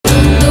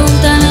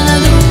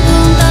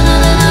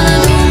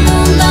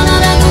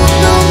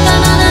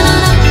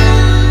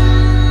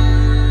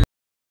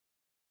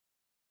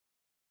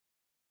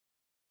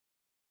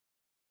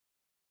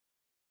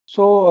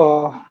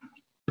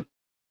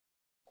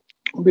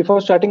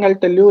Before starting, I'll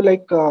tell you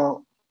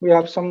we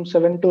have some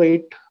 7 to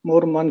 8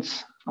 more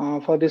months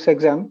for this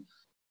exam.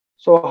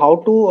 So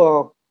how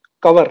to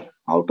cover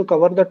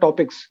the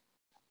topics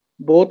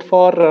both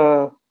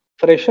for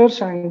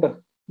freshers and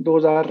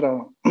those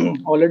are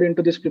already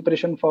into this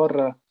preparation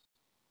for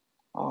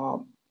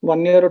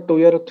 1 year or 2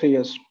 year or 3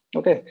 years.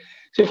 Okay.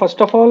 See,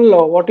 first of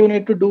all, what you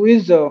need to do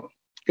is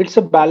it's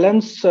a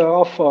balance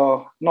of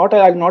not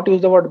I'll not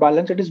use the word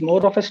balance. It is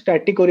more of a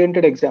static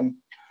oriented exam.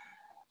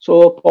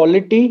 So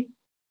polity,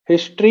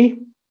 history,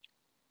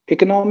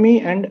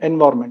 economy, and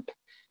environment.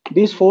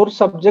 These 4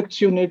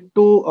 subjects you need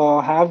to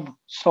have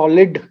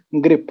solid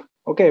grip.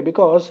 Okay,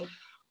 because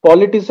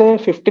polity is a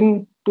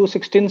 15 to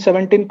 16,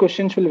 17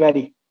 questions will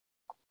vary.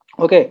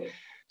 Okay,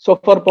 so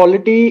for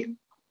polity,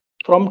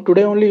 from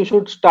today only you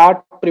should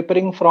start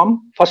preparing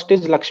from first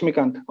is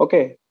Lakshmikant.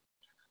 Okay,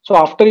 so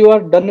after you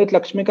are done with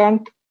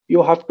Lakshmikant,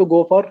 you have to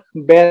go for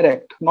Bare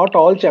Act. Not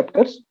all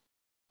chapters.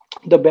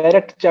 The Bare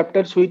Act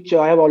chapters which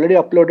I have already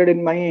uploaded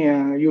in my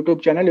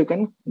YouTube channel, you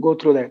can go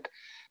through that.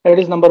 That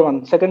is number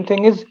one. Second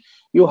thing is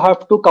you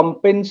have to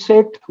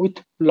compensate with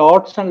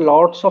lots and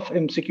lots of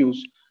MCQs.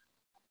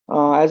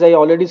 As I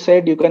already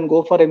said, you can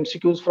go for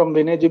MCQs from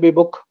Vinay GB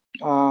book.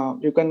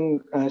 You can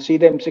see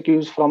the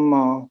MCQs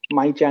from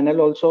my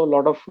channel also. A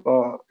lot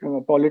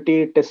of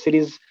polity test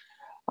series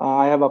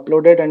I have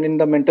uploaded, and in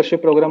the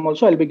mentorship program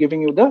also I'll be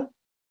giving you the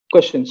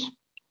questions.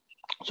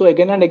 So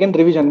again and again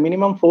revision,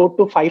 minimum 4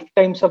 to 5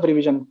 times of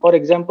revision. For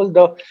example,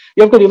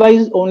 you have to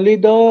revise only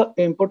the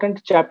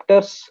important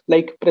chapters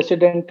like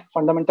president,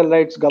 fundamental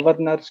rights,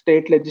 governor,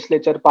 state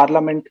legislature,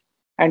 parliament,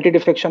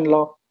 anti-defection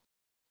law,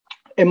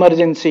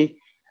 emergency.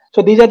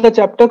 So these are the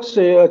chapters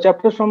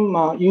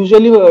from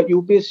usually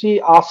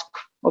UPSC ask.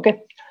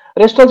 Okay,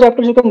 rest of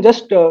chapters you can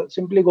just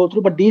simply go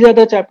through, but these are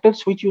the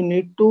chapters which you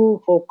need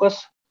to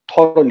focus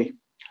thoroughly.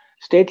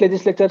 State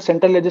legislature,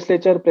 central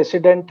legislature,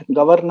 president,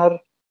 governor,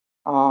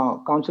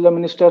 council of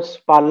ministers,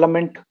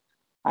 parliament,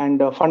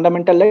 and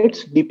fundamental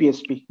rights,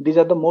 DPSP. These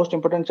are the most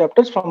important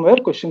chapters from where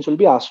questions will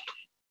be asked.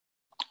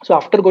 So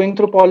after going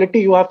through polity,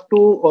 you have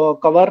to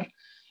cover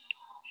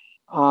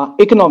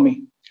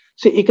economy.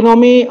 See,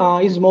 economy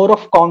is more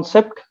of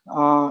concept.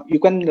 You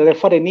can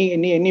refer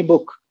any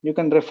book. You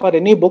can refer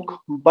any book,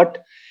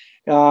 but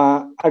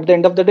at the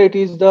end of the day, it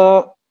is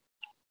the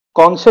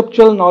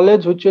conceptual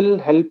knowledge which will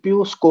help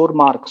you score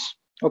marks.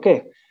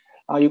 Okay.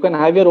 You can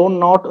have your own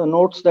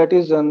notes, that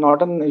is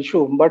not an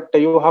issue, but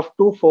you have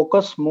to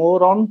focus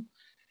more on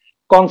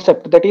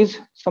concept. That is,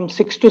 some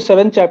 6 to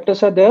 7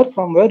 chapters are there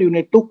from where you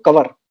need to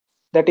cover.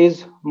 That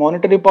is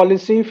monetary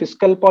policy,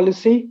 fiscal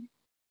policy,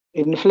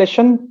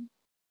 inflation,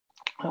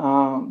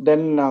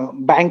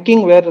 then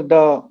banking, where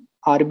the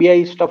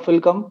RBI stuff will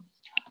come,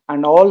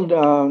 and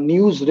all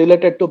news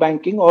related to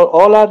banking, or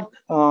all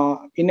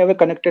are in a way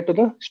connected to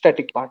the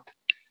static part.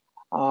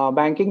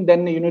 Banking,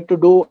 then you need to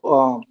do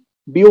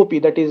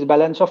BOP, that is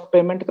balance of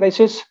payment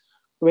crisis.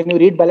 When you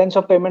read balance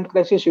of payment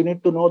crisis, you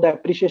need to know the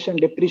appreciation,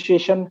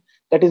 depreciation,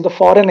 that is the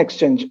foreign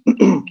exchange.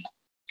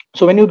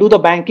 So when you do the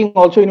banking,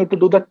 also you need to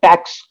do the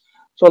tax.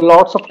 So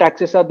lots of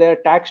taxes are there,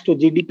 tax to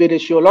GDP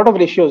ratio, a lot of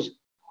ratios,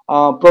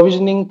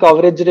 provisioning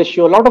coverage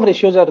ratio, a lot of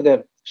ratios are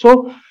there.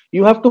 So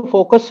you have to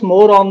focus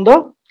more on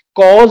the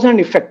cause and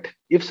effect.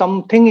 If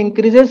something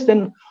increases,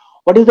 then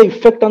what is the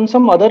effect on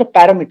some other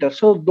parameter?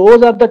 So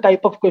those are the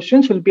type of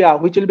questions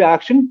which will be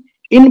asked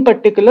in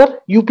particular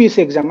UPSC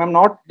exam. I'm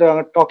not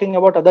talking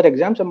about other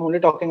exams. I'm only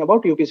talking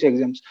about UPSC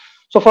exams.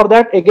 So for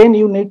that, again,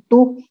 you need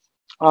to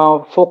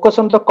focus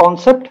on the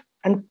concept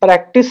and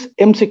practice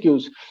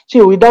MCQs.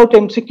 See, without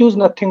MCQs,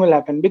 nothing will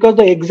happen, because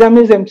the exam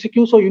is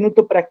MCQ. So you need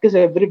to practice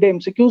everyday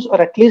MCQs,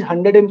 or at least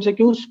 100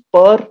 MCQs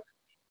per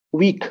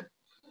week.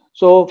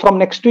 So from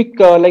next week,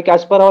 like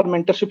as per our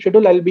mentorship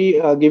schedule, I'll be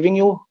giving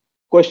you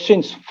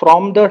questions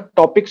from the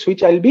topics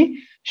which I'll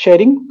be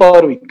sharing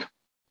per week.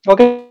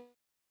 Okay.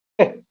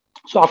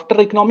 So after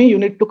economy, you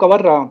need to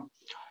cover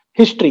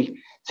history.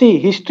 See,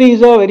 history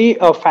is a very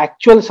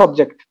factual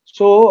subject.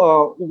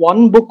 So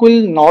one book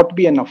will not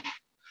be enough.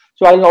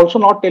 So I'll also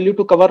not tell you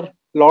to cover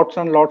lots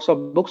and lots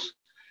of books,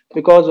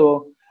 because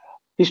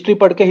history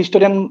पढ़ के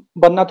historian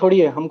बनना थोड़ी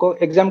है, हमको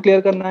exam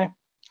clear करना है.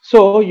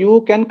 So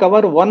you can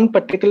cover one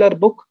particular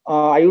book.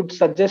 I would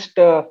suggest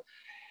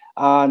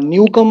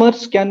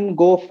newcomers can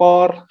go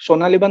for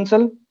Sonali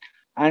Bansal,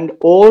 and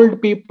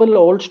old people,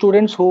 old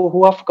students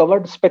who have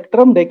covered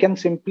spectrum, they can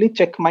simply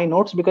check my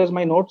notes, because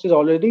my notes is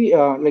already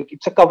like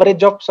it's a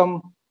coverage of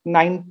some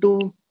 9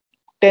 to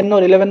 10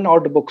 or 11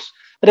 odd books,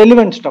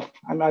 relevant stuff.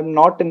 I'm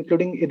not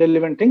including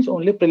irrelevant things,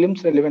 only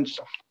prelims relevant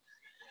stuff.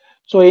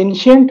 So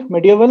ancient,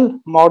 medieval,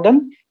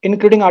 modern,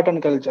 including art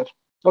and culture.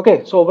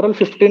 Okay, so overall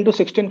 15 to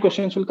 16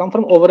 questions will come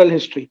from overall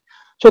history.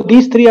 So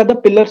these 3 are the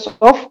pillars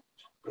of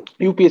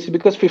UPSC,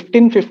 because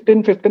 15,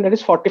 that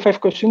is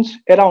 45 questions,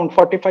 around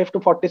 45 to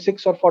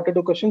 46 or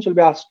 42 questions will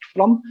be asked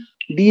from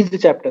these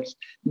chapters.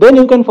 Then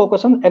you can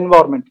focus on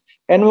environment.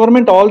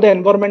 Environment, all the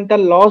environmental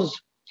laws,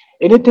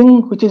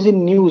 anything which is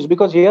in news,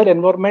 because here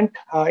environment,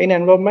 in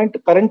environment,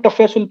 current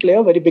affairs will play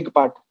a very big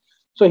part.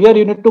 So here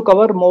you need to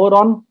cover more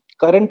on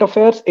current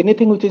affairs,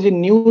 anything which is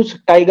in news,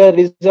 tiger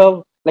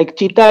reserve, like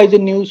cheetah is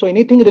in news. So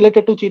anything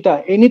related to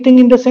cheetah, anything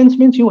in the sense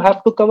means you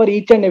have to cover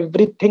each and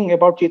everything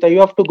about cheetah. You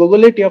have to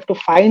Google it, you have to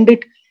find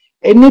it,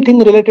 anything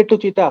related to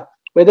cheetah,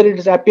 whether it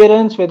is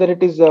appearance, whether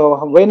it is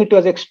when it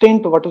was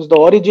extinct, what was the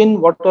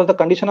origin, what was the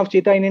condition of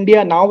cheetah in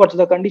India, now what's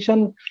the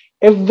condition,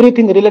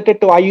 everything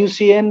related to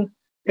IUCN,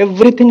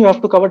 everything you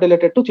have to cover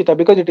related to cheetah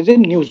because it is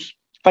in news.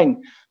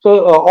 Fine.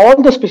 So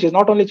all the species,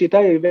 not only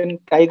cheetah, even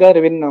tiger,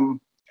 even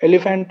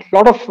elephant,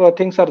 lot of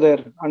things are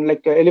there. And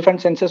like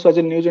elephant census was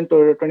in news in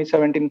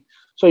 2017.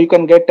 So you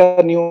can get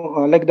a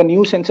new, like the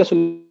new census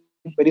will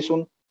very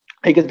soon,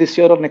 I guess this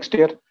year or next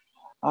year.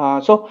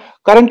 So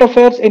current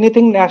affairs,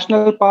 anything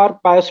national park,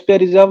 biosphere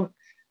reserve,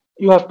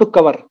 you have to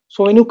cover.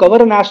 So when you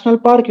cover a national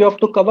park, you have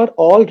to cover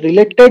all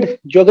related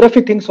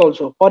geography things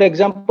also. For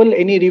example,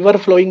 any river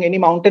flowing, any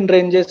mountain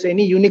ranges,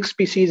 any unique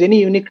species, any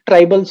unique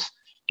tribals,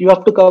 you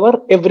have to cover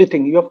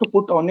everything. You have to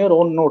put on your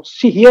own notes.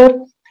 See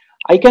here,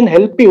 I can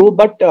help you,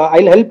 but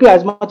I'll help you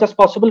as much as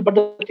possible. But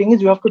the thing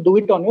is, you have to do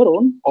it on your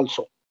own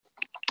also.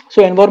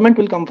 So environment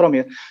will come from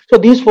here. So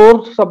these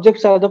four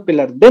subjects are the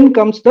pillar. Then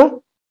comes the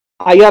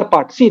IR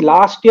part. See,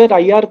 last year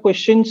IR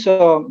questions,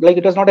 like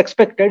it was not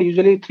expected.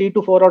 Usually 3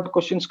 to 4 odd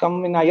questions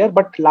come in IR,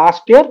 but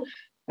last year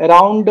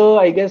around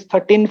I guess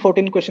 13,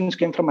 14 questions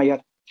came from IR.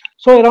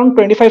 So around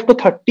 25 to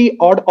 30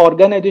 odd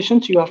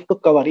organizations you have to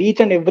cover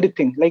each and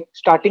everything, like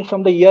starting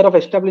from the year of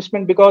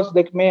establishment, because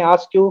they may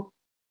ask you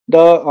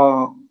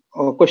the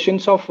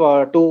questions of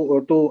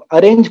to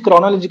arrange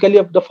chronologically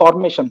of the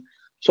formation.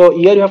 So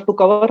here you have to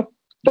cover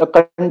the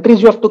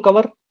countries, you have to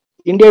cover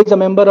India is a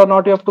member or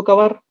not, you have to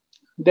cover.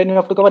 Then you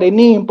have to cover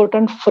any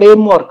important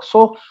framework.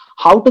 So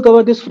how to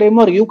cover this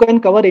framework? You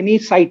can cover any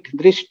site,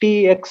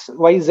 Drishti, X,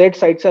 Y, Z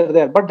sites are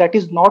there, but that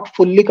is not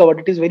fully covered.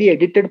 It is very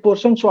edited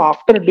portion. So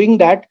after doing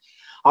that,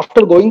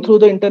 after going through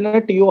the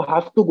internet, you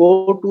have to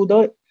go to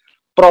the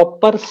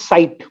proper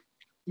site.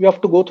 You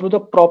have to go through the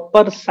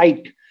proper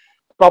site.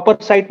 Proper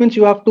site means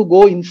you have to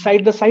go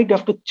inside the site. You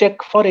have to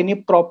check for any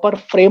proper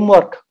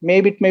framework.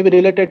 Maybe it may be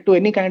related to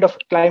any kind of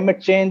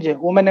climate change,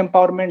 women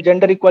empowerment,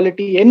 gender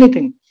equality,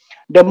 anything,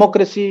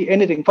 democracy,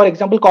 anything. For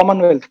example,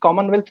 Commonwealth.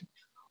 Commonwealth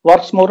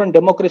works more on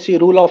democracy,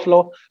 rule of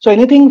law. So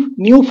anything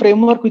new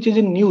framework which is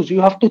in news, you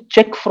have to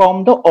check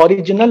from the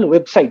original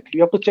website.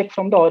 You have to check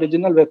from the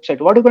original website.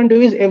 What you can do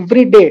is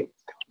every day,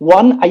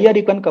 one IR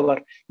you can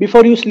cover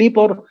before you sleep,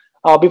 or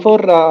before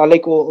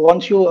like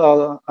once you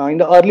in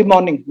the early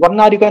morning, 1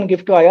 hour you can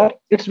give to IR.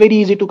 It's very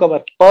easy to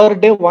cover. Per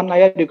day, 1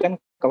 IR you can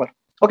cover.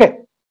 Okay,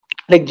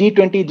 like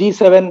G20,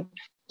 G7,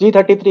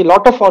 G33,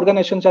 lot of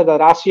organizations are there,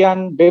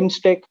 ASEAN,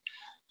 BIMSTEC.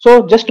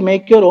 So just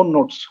make your own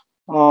notes.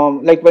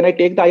 Like when I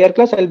take the IR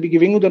class, I'll be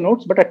giving you the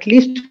notes, but at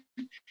least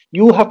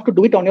you have to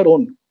do it on your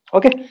own.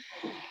 Okay.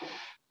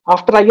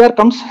 After IR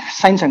comes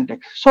science and tech.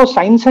 So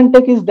science and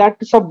tech is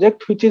that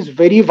subject which is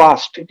very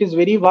vast. It is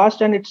very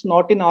vast and it's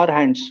not in our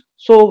hands.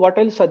 So what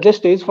I'll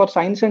suggest is for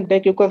science and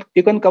tech, you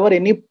can cover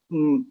any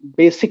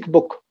basic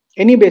book.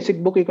 Any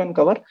basic book you can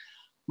cover.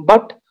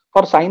 But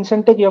for science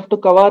and tech, you have to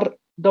cover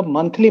the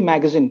monthly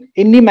magazine.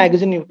 Any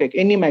magazine you take,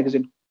 any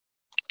magazine.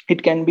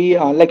 It can be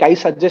like I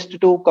suggest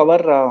to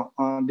cover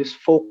this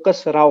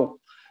Focus Rao.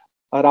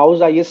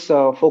 Rao's IS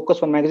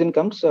Focus One magazine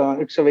comes.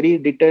 It's a very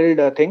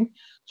detailed thing.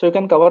 So you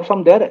can cover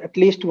from there at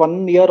least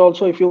 1 year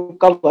also if you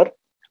cover.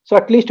 So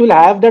at least you'll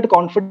have that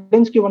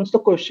confidence that once the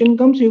question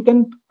comes, you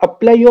can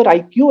apply your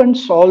IQ and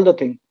solve the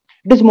thing.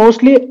 It is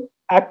mostly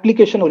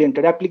application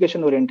oriented.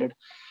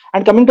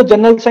 And coming to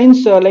general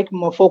science, like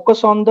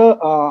focus on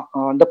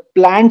the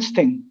plants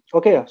thing.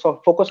 Okay, so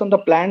focus on the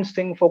plants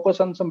thing, focus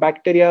on some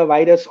bacteria,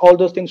 virus, all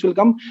those things will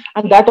come.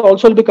 And that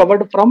also will be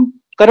covered from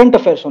current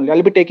affairs only.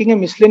 I'll be taking a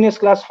miscellaneous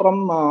class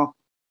from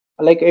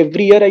like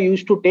every year I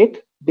used to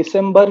take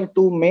December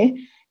to May.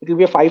 It will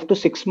be a 5 to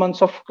 6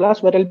 months of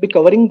class where I'll be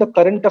covering the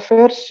current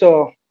affairs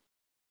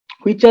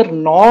which are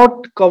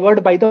not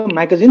covered by the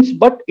magazines,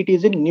 but it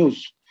is in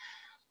news.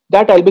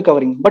 That I'll be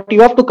covering. But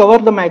you have to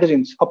cover the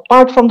magazines.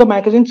 Apart from the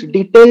magazines,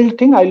 detailed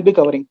thing I'll be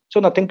covering. So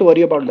nothing to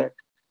worry about that.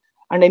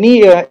 And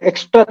any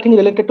extra thing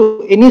related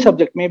to any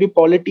subject, maybe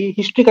polity,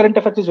 history, current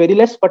affairs is very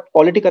less, but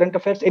polity, current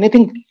affairs,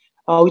 anything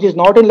which is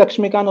not in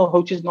Lakshmikan or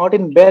which is not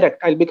in Bare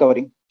Act, I'll be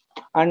covering.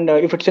 And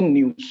if it's in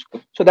news,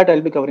 so that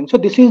I'll be covering. So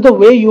this is the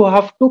way you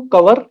have to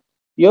cover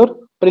your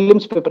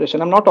prelims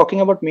preparation. I'm not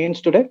talking about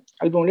mains today.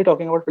 I'll be only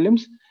talking about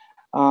prelims.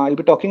 I'll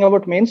be talking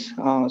about mains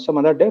some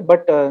other day,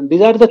 but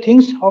these are the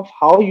things of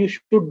how you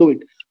should do it.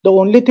 The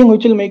only thing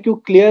which will make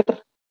you clear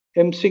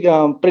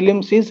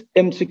prelims is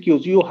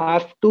MCQs. You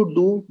have to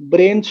do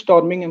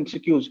brainstorming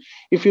MCQs.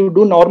 If you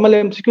do normal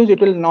MCQs, it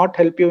will not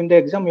help you in the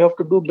exam. You have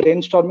to do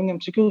brainstorming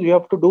MCQs. You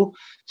have to do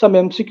some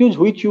MCQs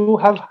which you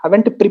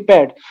haven't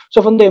prepared.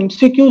 So from the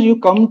MCQs, you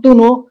come to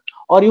know,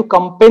 or you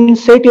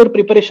compensate your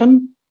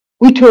preparation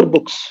with your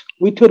books.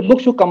 With your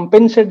books, you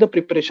compensate the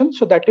preparation.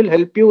 So that will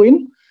help you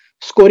in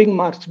scoring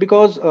marks,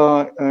 because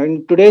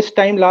in today's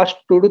time, last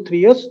 2 to 3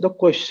 years, the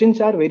questions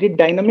are very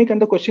dynamic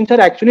and the questions are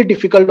actually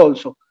difficult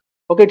also.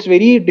 Okay, it's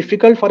very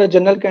difficult for a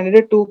general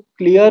candidate to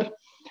clear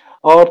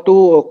or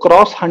to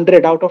cross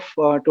 100 out of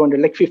 200,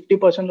 like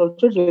 50%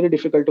 also is very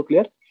difficult to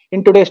clear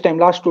in today's time,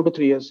 last 2 to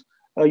 3 years.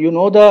 You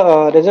know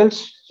the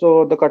results.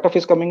 So the cutoff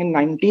is coming in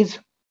 90s,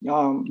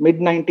 mid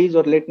 90s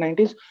or late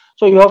 90s.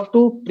 So you have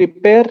to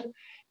prepare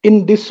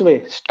in this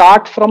way.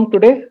 Start from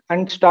today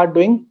and start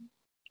doing.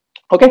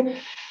 Okay.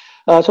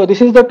 So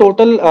this is the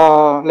total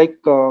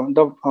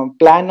the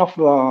plan of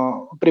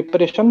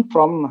preparation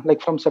from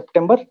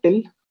September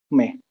till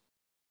May.